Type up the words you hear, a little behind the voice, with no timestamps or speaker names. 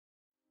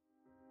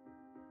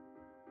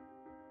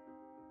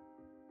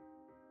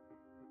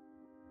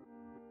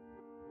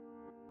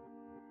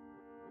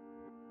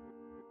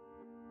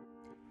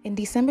In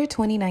December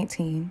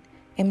 2019,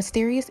 a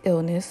mysterious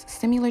illness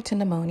similar to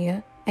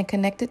pneumonia and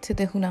connected to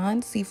the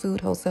Hunan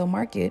seafood wholesale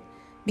market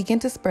began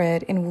to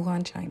spread in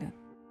Wuhan, China.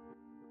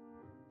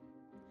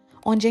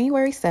 On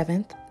January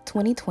 7,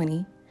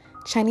 2020,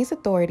 Chinese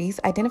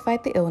authorities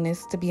identified the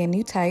illness to be a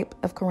new type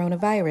of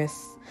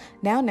coronavirus,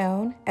 now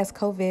known as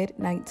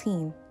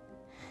COVID-19.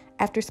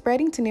 After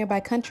spreading to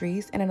nearby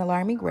countries at an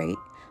alarming rate,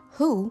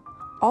 WHO,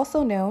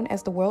 also known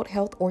as the World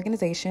Health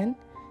Organization,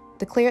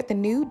 declared the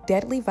new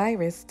deadly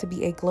virus to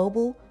be a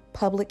global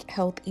public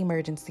health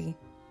emergency.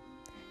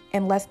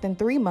 In less than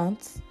 3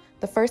 months,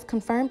 the first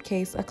confirmed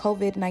case of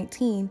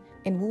COVID-19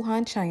 in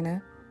Wuhan,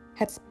 China,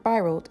 had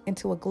spiraled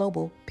into a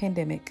global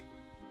pandemic.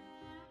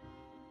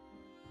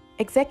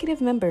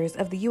 Executive members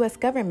of the U.S.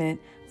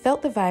 government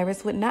felt the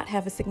virus would not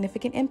have a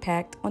significant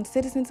impact on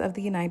citizens of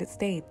the United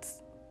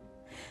States.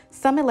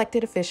 Some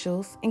elected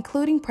officials,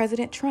 including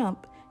President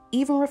Trump,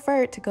 even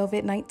referred to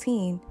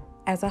COVID-19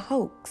 as a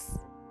hoax.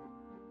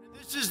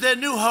 This is their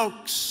new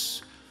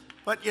hoax.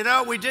 But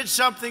we did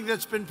something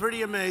that's been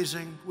pretty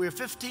amazing. We're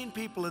 15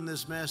 people in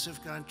this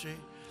massive country.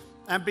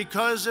 And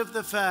because of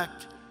the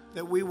fact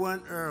that we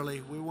went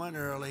early,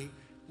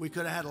 we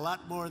could have had a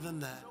lot more than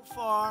that. So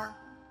far,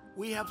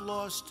 we have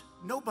lost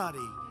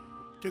nobody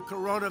to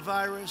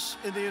coronavirus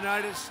in the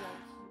United States.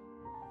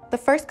 The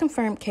first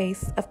confirmed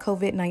case of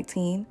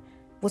COVID-19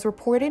 was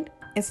reported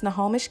in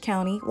Snohomish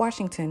County,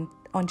 Washington,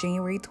 on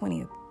January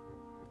 20th.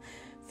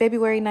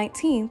 February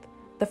 19th,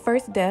 the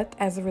first death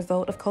as a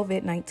result of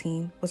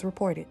COVID-19 was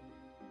reported.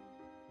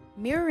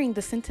 Mirroring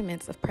the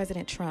sentiments of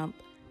President Trump,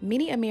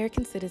 many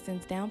American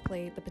citizens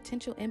downplayed the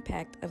potential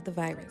impact of the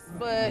virus.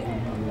 But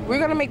we're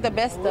going to make the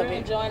best of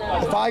it.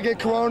 If I get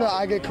corona,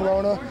 I get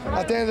corona.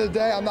 At the end of the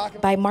day, I'm not going to...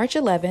 By March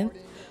 11th,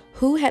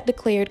 WHO had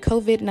declared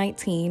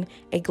COVID-19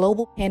 a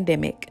global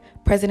pandemic.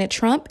 President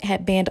Trump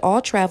had banned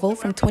all travel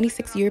from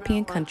 26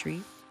 European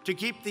countries. To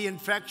keep the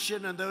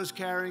infection and those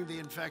carrying the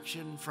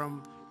infection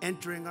from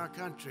entering our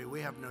country.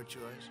 We have no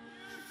choice.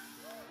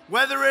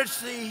 Whether it's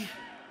the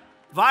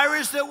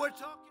virus that we're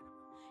talking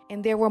about.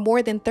 And there were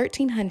more than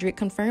 1,300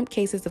 confirmed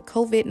cases of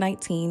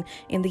COVID-19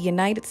 in the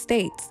United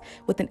States,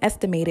 with an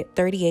estimated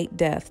 38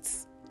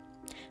 deaths.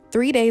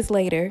 3 days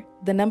later,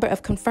 the number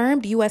of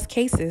confirmed U.S.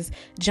 cases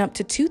jumped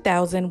to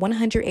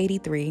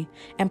 2,183,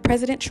 and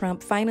President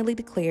Trump finally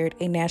declared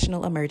a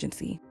national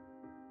emergency.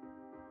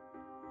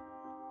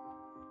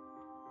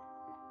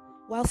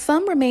 While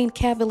some remain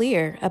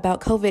cavalier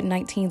about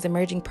COVID-19's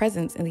emerging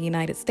presence in the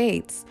United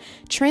States,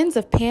 trends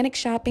of panic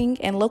shopping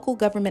and local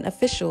government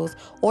officials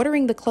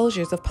ordering the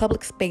closures of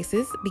public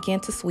spaces began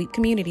to sweep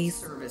communities.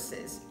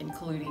 Services,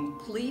 including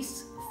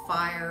police,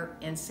 fire,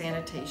 and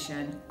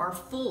sanitation, are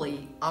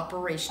fully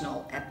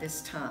operational at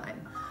this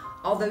time,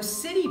 although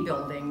city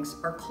buildings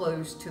are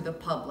closed to the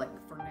public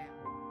for now.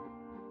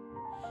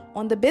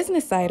 On the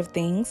business side of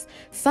things,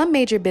 some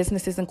major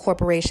businesses and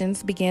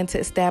corporations began to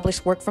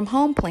establish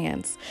work-from-home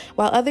plans,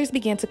 while others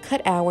began to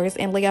cut hours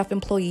and lay off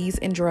employees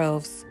in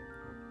droves.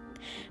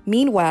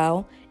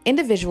 Meanwhile,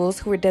 individuals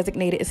who were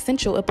designated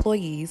essential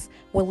employees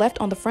were left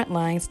on the front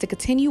lines to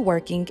continue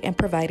working and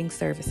providing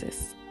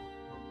services.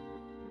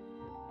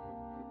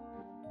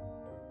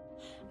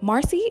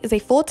 Marcy is a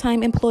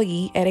full-time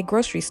employee at a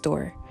grocery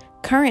store,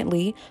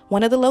 currently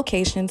one of the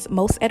locations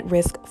most at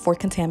risk for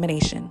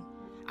contamination.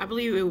 I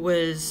believe it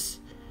was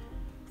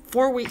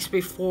 4 weeks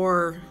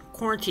before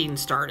quarantine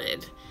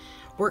started.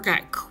 Work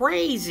got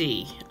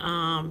crazy.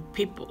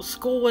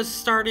 School was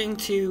starting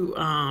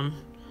to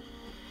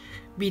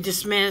be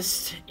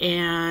dismissed,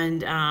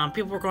 and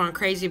people were going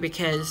crazy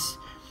because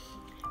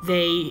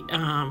they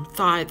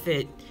thought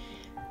that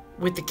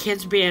with the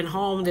kids being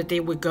home that they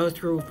would go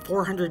through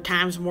 400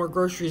 times more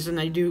groceries than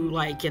they do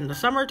like in the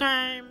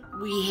summertime.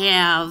 We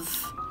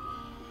have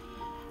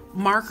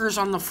markers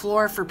on the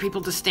floor for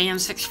people to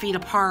stand 6 feet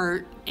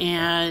apart,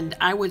 and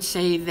I would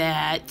say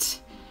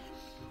that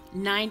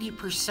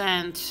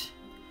 90%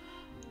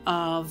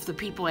 of the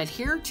people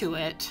adhere to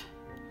it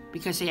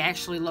because they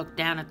actually look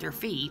down at their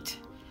feet.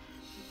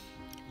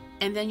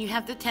 And then you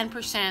have the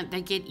 10%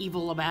 that get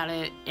evil about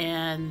it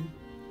and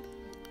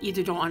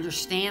either don't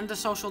understand the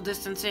social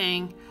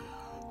distancing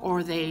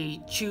or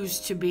they choose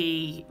to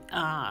be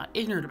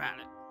ignorant about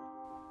it.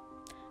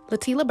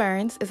 Latila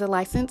Burns is a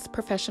licensed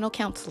professional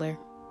counselor.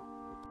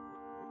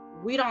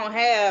 We don't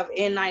have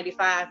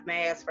N95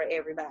 masks for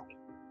everybody.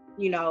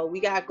 We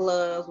got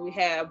gloves, we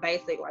have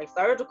basic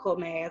surgical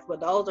masks,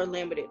 but those are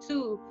limited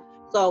too.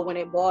 So when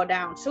it boiled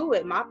down to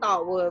it, my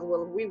thought was,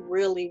 well, if we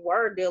really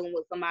were dealing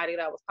with somebody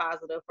that was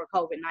positive for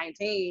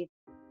COVID-19,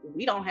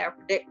 we don't have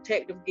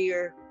protective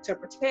gear to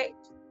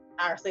protect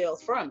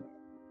ourselves from it.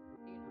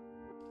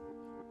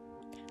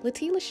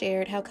 Latila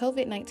shared how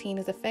COVID-19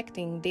 is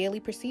affecting daily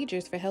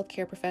procedures for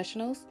healthcare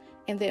professionals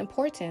and the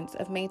importance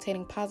of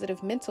maintaining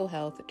positive mental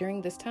health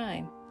during this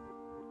time.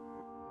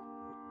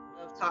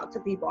 Talk to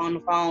people on the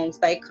phone,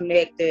 stay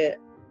connected,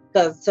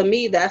 because to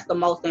me, that's the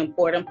most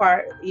important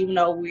part. Even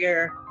though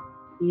we're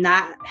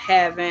not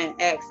having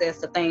access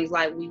to things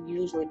like we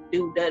usually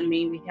do, doesn't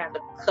mean we have to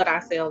cut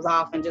ourselves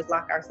off and just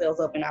lock ourselves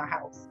up in our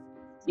house.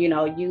 You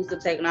know, use the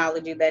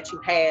technology that you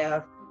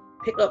have.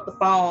 Pick up the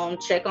phone,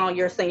 check on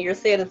your senior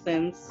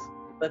citizens,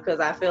 because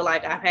I feel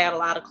like I've had a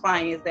lot of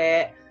clients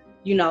that,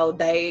 you know,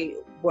 they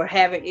were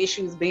having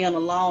issues being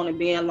alone and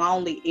being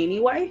lonely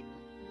anyway.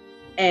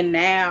 And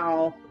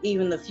now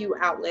even the few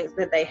outlets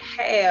that they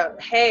have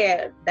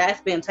had,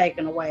 that's been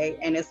taken away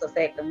and it's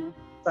affecting them.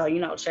 So, you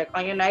know, check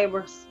on your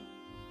neighbors,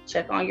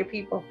 check on your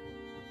people.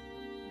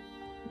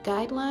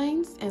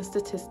 Guidelines and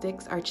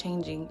statistics are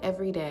changing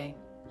every day.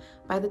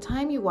 By the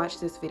time you watch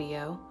this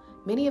video,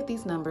 many of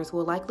these numbers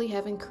will likely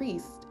have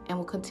increased and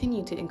will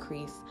continue to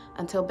increase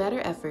until better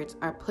efforts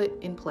are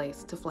put in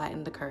place to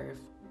flatten the curve.